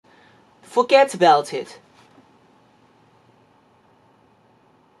forget about it.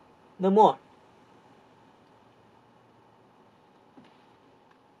 No more.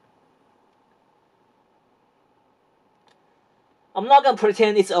 I'm not gonna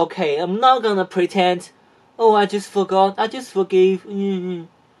pretend it's okay. I'm not gonna pretend, oh, I just forgot, I just forgive,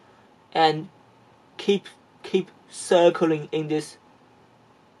 and keep circling in this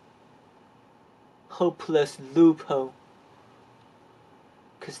hopeless loophole.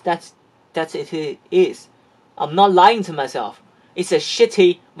 Cause that's it is. I'm not lying to myself. It's a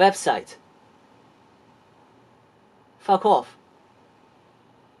shitty website. Fuck off.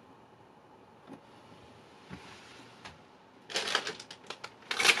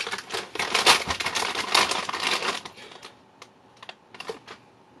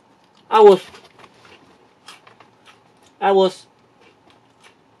 I was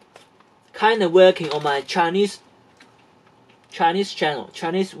kind of working on my Chinese channel,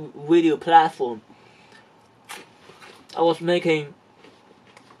 Chinese video platform. I was making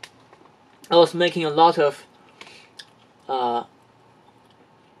a lot of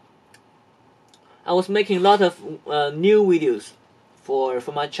new videos for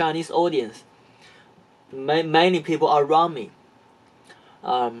my Chinese audience. Many people around me.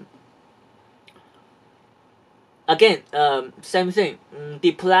 Again, same thing.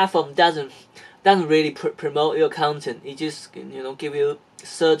 The platform doesn't really promote your content. It just give you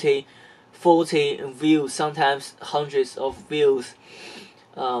 30, 40 views, sometimes hundreds of views.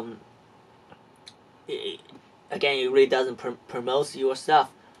 Again, it really doesn't promote your stuff.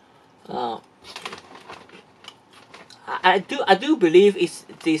 I do believe it's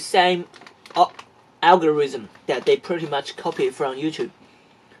the same algorithm that they pretty much copied from YouTube.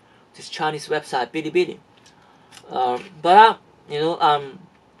 This Chinese website Bilibili. But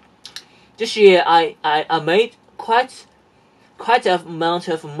this year I made quite an amount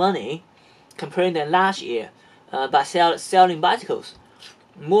of money compared to last year by selling bicycles.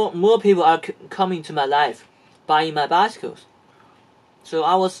 More people are coming to my life, buying my bicycles. So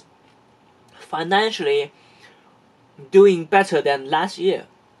I was financially doing better than last year.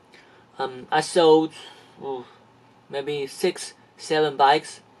 I sold maybe 6-7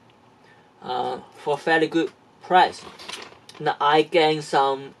 bikes for a fairly good price. Now I gain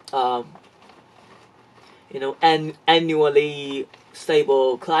some annually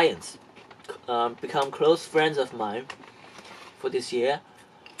stable clients, become close friends of mine for this year.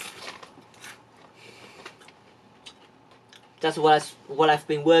 That's what I've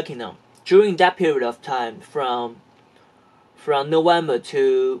been working on during that period of time, from November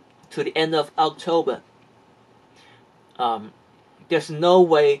to the end of October. There's no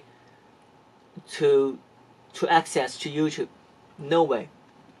way to access to YouTube. No way.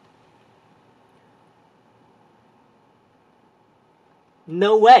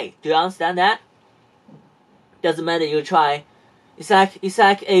 No way. Do you understand that? Doesn't matter you try. It's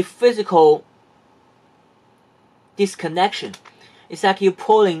like a physical disconnection. It's like you're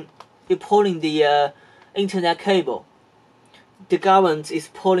pulling the internet cable. The government is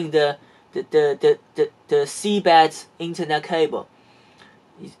pulling the seabed internet cable.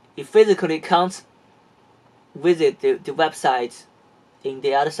 You physically can't visit the websites in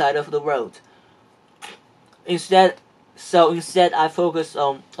the other side of the world. Instead I focus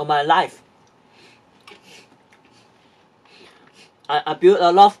on my life. I built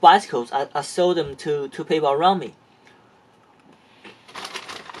a lot of bicycles. I sold them to people around me.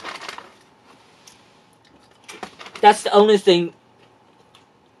 That's the only thing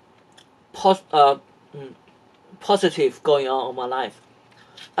positive going on in my life.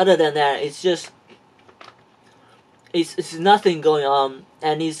 Other than that, it's just it's nothing going on,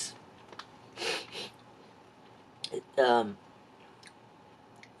 and it's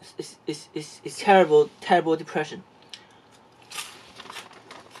terrible depression.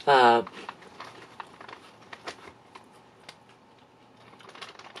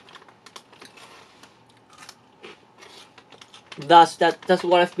 That's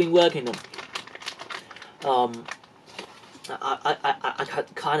what I've been working on. I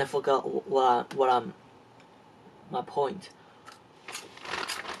kind of forgot what I'm my point.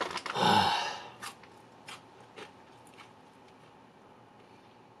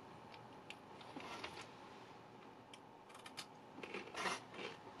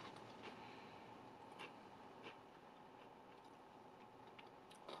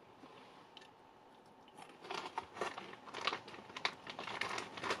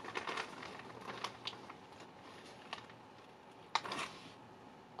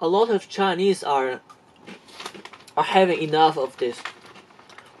 A lot of Chinese are having enough of this,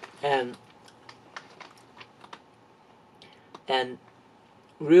 and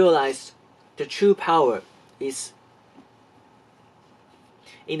realize the true power is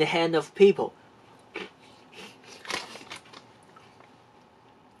in the hand of people.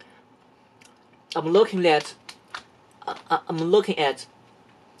 I'm looking at.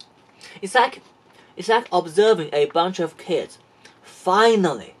 It's like observing a bunch of kids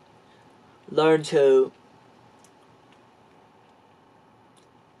finally learn to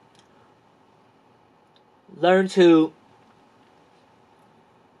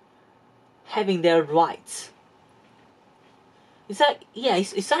having their rights. It's like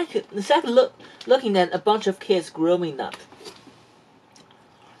looking at a bunch of kids growing up,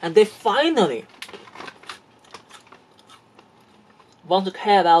 and they finally want to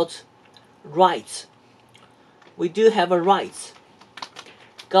care about rights. We do have a right.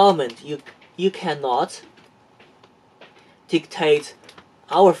 Government, you cannot dictate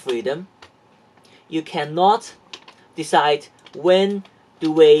our freedom. You cannot decide when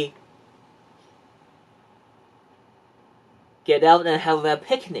do we get out and have a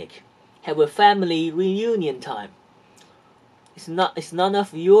picnic, have a family reunion time. It's none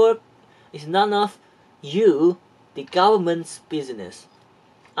of you, the government's business.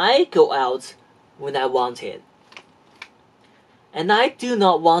 I go out when I want it. And I do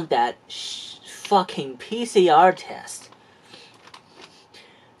not want that fucking PCR test.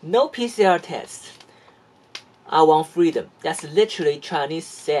 No PCR test. I want freedom. That's literally Chinese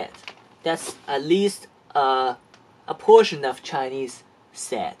said. That's at least a portion of Chinese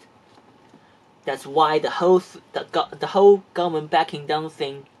said. That's why the whole government backing down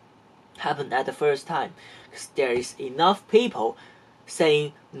thing happened at the first time. Because there is enough people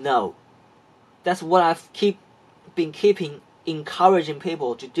saying no. That's what I've been encouraging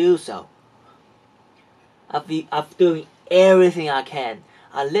people to do so. I've doing everything I can.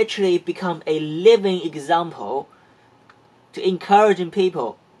 I literally become a living example to encouraging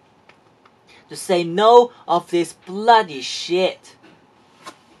people to say no of this bloody shit.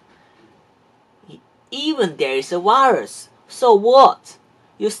 Even there is a virus, so what?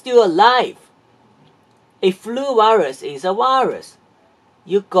 You're still alive. A flu virus is a virus.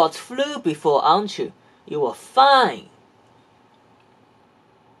 You got flu before, aren't you? You are fine.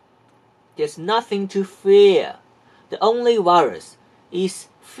 There's nothing to fear. The only virus is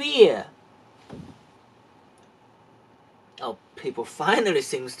fear. Oh, people finally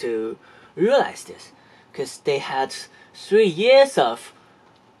seems to realize this, because they had 3 years of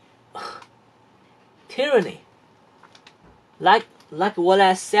tyranny. Like what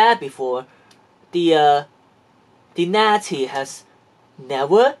I said before, the Nazi has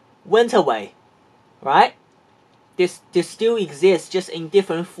never went away, right? This still exists, just in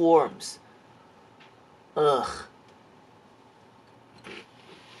different forms. Ugh.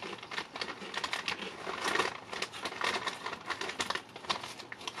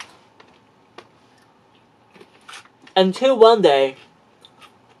 Until one day,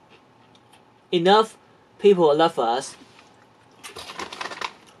 enough people love us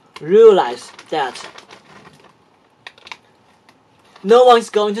realize that no one's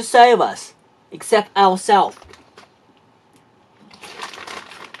going to save us except ourselves.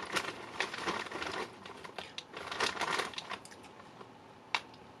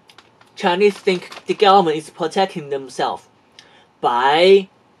 Chinese think the government is protecting themselves by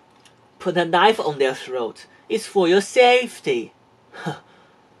putting a knife on their throat. It's for your safety.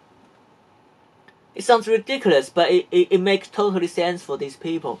 It sounds ridiculous, but it makes totally sense for these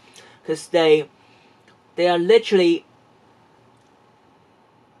people, because they are literally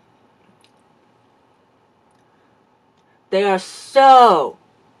so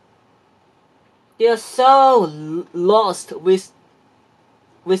lost with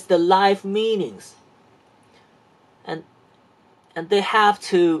the life meanings, and they have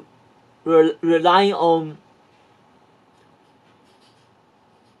to rely on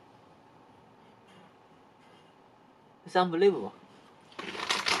it's unbelievable.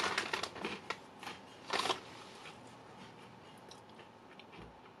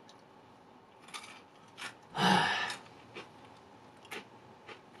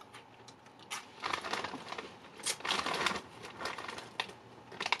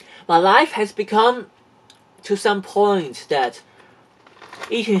 My life has become to some point that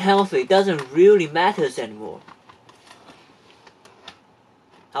eating healthy doesn't really matter anymore.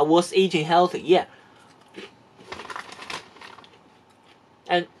 I was eating healthy, yeah.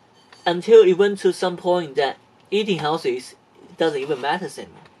 And until it went to some point that eating healthy doesn't even matter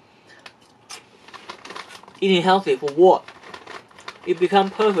anymore. Eating healthy for what? You become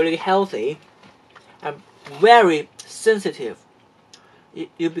perfectly healthy and very sensitive.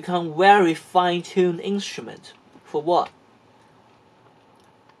 You become very fine-tuned instrument. For what?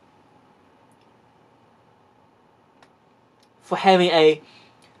 for having a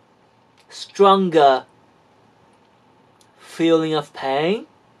stronger feeling of pain.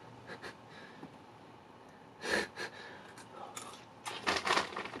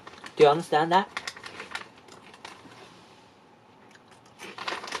 Do you understand that?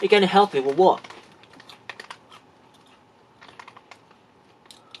 You're getting healthy for what?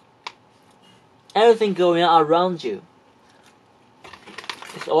 Everything going on around you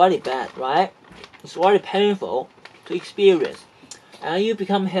is already bad, right? It's already painful to experience. And you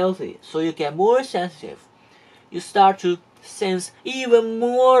become healthy, so you get more sensitive. You start to sense even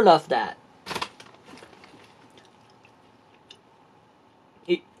more of that.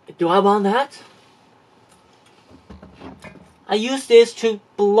 Do I want that? I use this to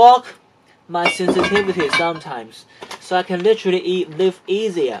block my sensitivity sometimes, so I can literally live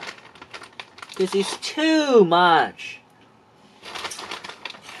easier. This is too much.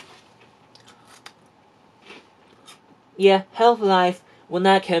 Yeah, healthy life when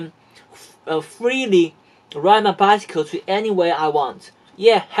I can freely ride my bicycle to anywhere I want.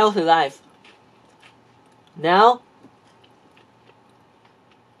 Yeah, healthy life. Now,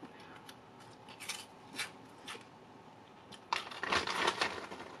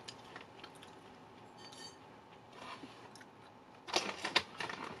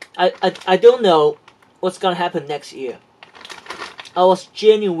 I don't know what's gonna happen next year. I was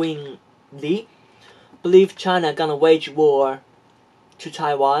genuinely believe China gonna wage war to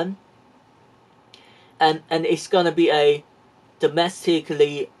Taiwan, and it's gonna be a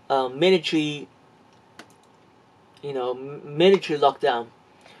domestically military, military lockdown.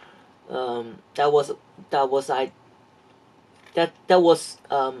 That was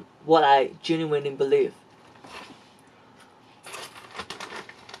what I genuinely believe.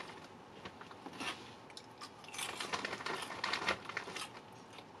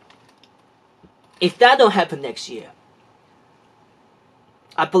 If that don't happen next year,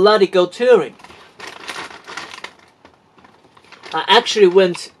 I bloody go touring. I actually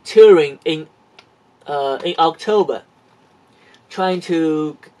went touring in October, trying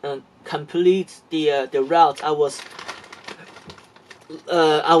to complete the route I was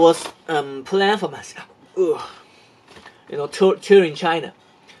planning for myself. Touring China.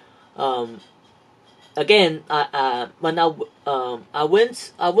 Again, when I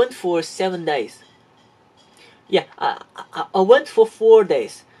went for 7 days. Yeah, I went for 4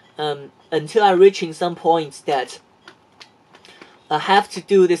 days until I reaching some points that I have to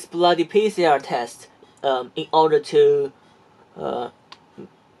do this bloody PCR test in order to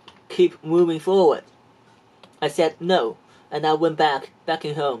keep moving forward. I said no, and I went back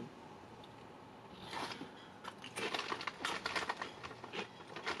in home.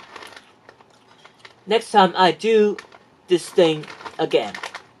 Next time I do this thing again,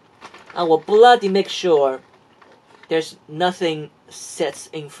 I will bloody make sure there's nothing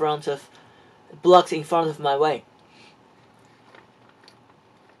blocked in front of my way.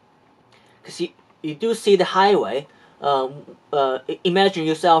 Because you do see the highway. Imagine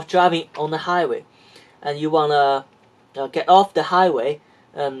yourself driving on the highway, and you wanna get off the highway,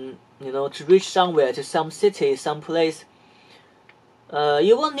 to reach somewhere, to some city, some place.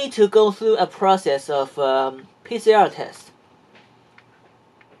 You will need to go through a process of PCR test.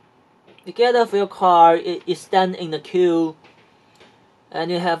 You get off your car, you stand in the queue, and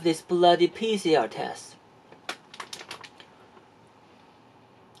you have this bloody PCR test.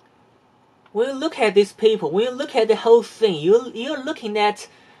 When you look at these people, when you look at the whole thing, you're looking at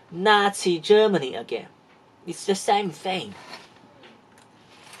Nazi Germany again. It's the same thing.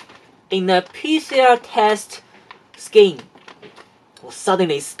 In the PCR test scheme, well,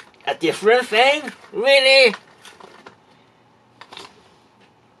 suddenly it's a different thing? Really?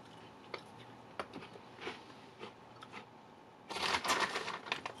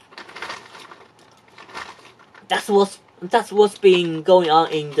 That's what's been going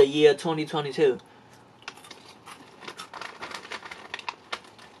on in the year 2022.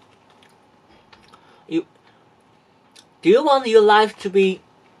 Do you want your life to be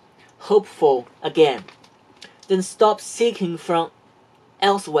hopeful again? Then stop seeking from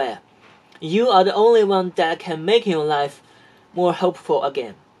elsewhere. You are the only one that can make your life more hopeful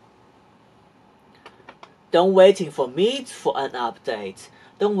again. Don't waiting for me for an update.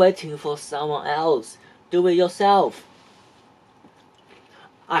 Don't waiting for someone else. Do it yourself.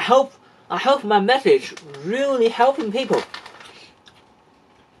 I hope my message really helping people.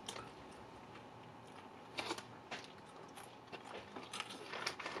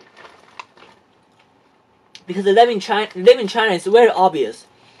 Because living in China is very obvious.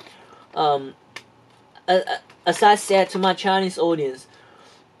 As I said to my Chinese audience,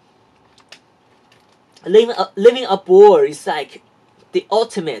 Living aboard is like the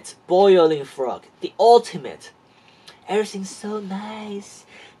ultimate boiling frog. The ultimate. Everything's so nice.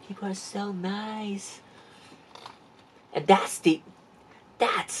 People are so nice. And that's the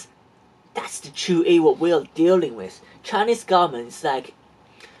true evil we're dealing with. Chinese government is like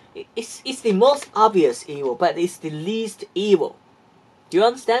it's the most obvious evil, but it's the least evil. Do you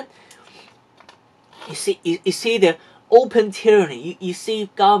understand? You see the open tyranny. You see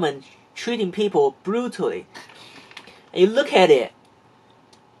government treating people brutally. And you look at it,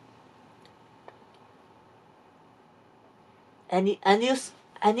 and you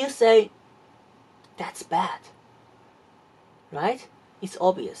say, that's bad, right? It's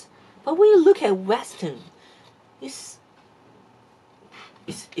obvious. But when you look at Western, it's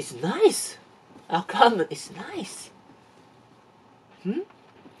nice. Our government is nice.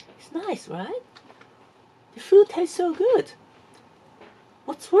 It's nice, right? The food tastes so good.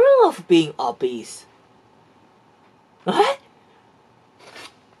 What's wrong with being obese? Right?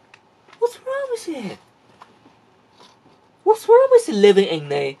 What's wrong with it? What's wrong with living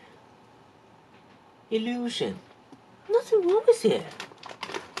in a illusion? Nothing wrong with it.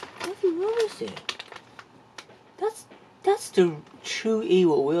 Nothing wrong with it. That's the true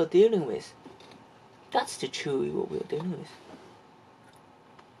evil we're dealing with. That's the true evil we're dealing with.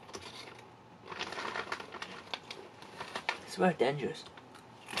 It's very dangerous.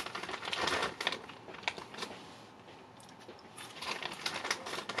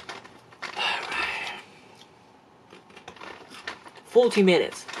 Alright. 40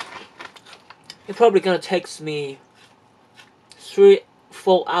 minutes. It's probably gonna take me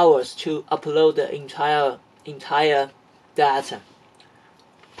 3-4 hours to upload the entire data.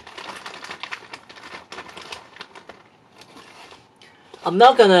 I'm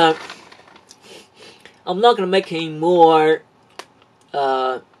not gonna make any more.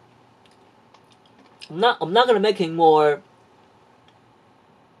 I'm not gonna make any more.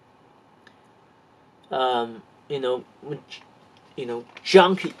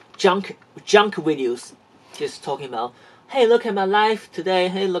 Junk videos. Just talking about, hey, look at my life today.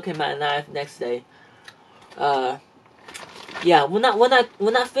 Hey, look at my life next day. Yeah, when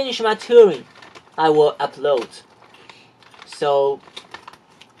I finish my touring, I will upload. So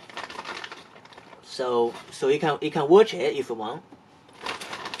you can watch it if you want.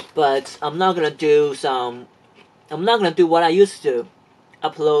 But I'm not gonna do what I used to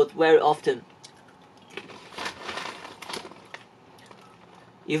upload very often.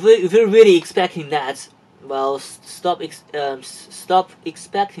 If you're really expecting that, well, stop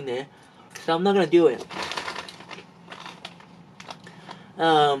expecting it. So I'm not gonna do it.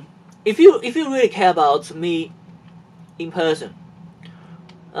 If you really care about me in person,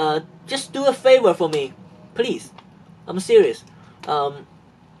 just do a favor for me, please. I'm serious.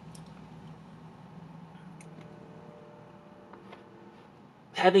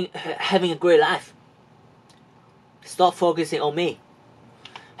 Having a great life. Stop focusing on me.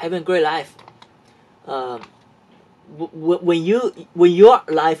 Having a great life. When your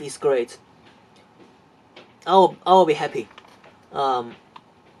life is great, I will be happy. I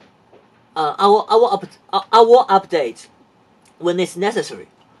will update when it's necessary.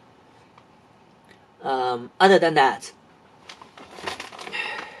 Other than that,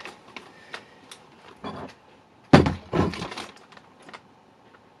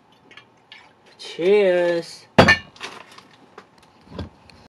 cheers.